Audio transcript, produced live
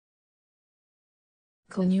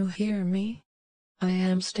Can you hear me? I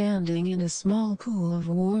am standing in a small pool of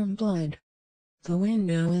warm blood. The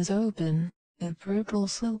window is open, a purple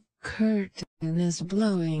silk curtain is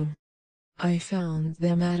blowing. I found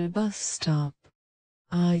them at a bus stop.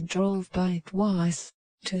 I drove by twice,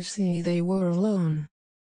 to see they were alone.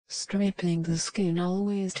 Stripping the skin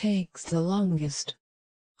always takes the longest.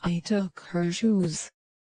 I took her shoes.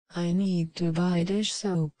 I need to buy dish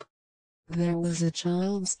soap. There was a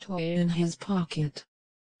child's toy in his pocket.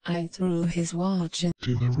 I threw his watch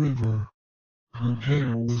into the river. Her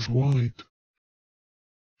hair was white.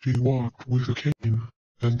 She walked with a cane,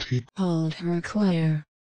 and he called her Claire.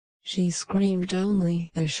 She screamed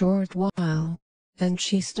only a short while, and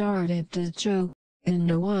she started to choke. In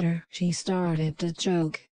the water she started to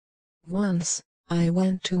choke. Once, I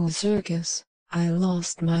went to a circus. I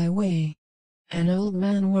lost my way. An old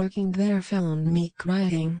man working there found me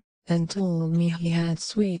crying, and told me he had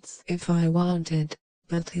sweets if I wanted,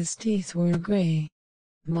 but his teeth were gray.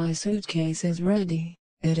 My suitcase is ready,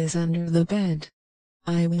 it is under the bed.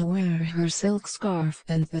 I will wear her silk scarf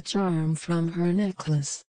and the charm from her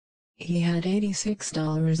necklace. He had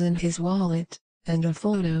 $86 in his wallet, and a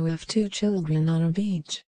photo of 2 children on a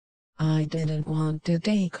beach. I didn't want to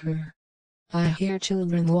take her. I hear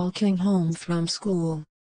children walking home from school.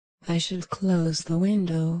 I should close the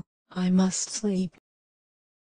window, I must sleep.